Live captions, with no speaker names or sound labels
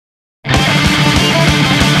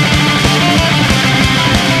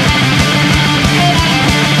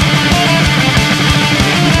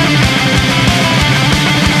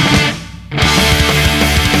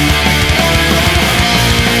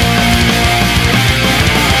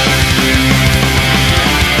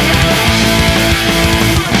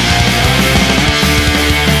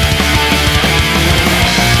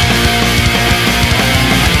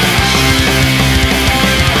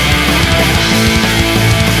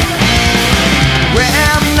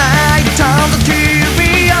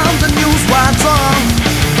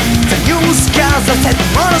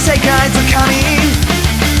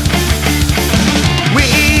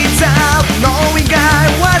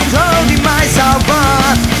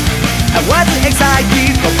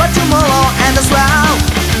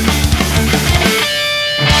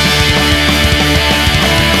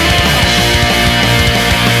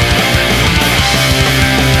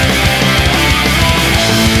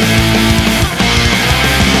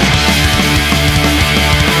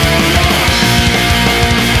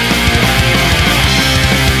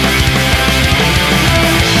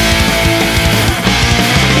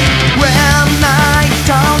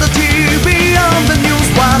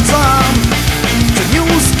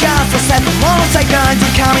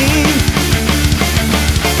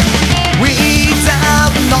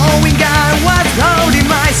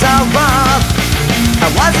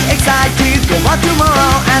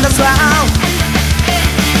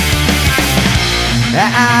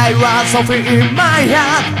I was so free in my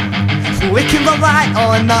heart, flicking the light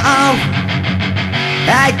on and off.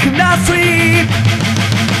 I could not sleep.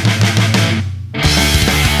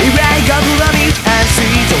 If I go to the beach and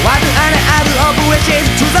see the water and out of wishes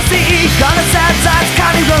to the sea, gonna set that's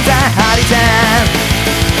coming from the horizon.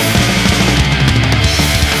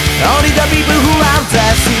 Only the people who are the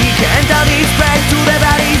sea can tell this place to their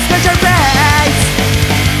body's special place.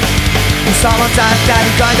 Someone's outside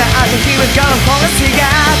and going down and he was gonna pull a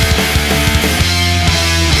cigar.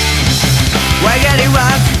 We're getting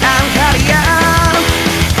rough, I'm cutting out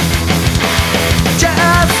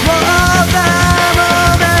just for the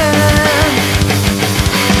moment.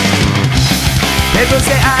 People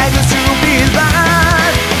say I used to be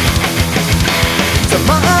bad. The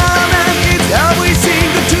moment is everything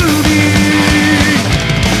to me.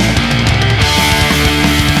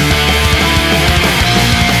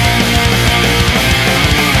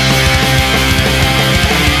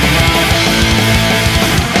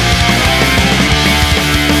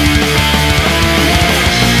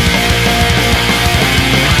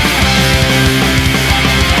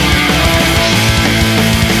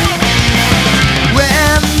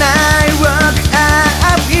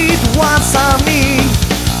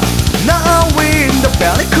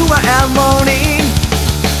 And morning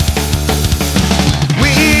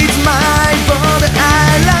with my brother,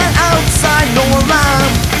 I ran outside, no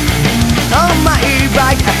alarm. On my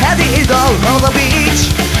bike, I had it all on the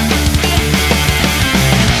beach.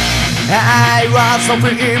 I was so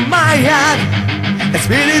free in my heart, I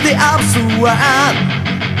spilled the upsword,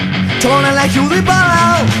 torn like you the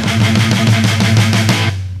ball.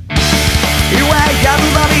 You wake up to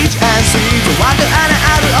the beach and see the water and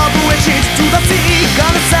out of wishes to the sea.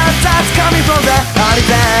 Gonna sound that's coming from the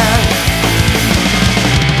horizon.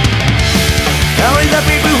 Only the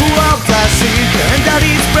people who walk the sea can tell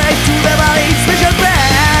this break to the body's special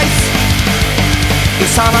place.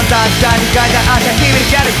 If someone does die, you gotta ask him to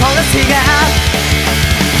get it from the cigar.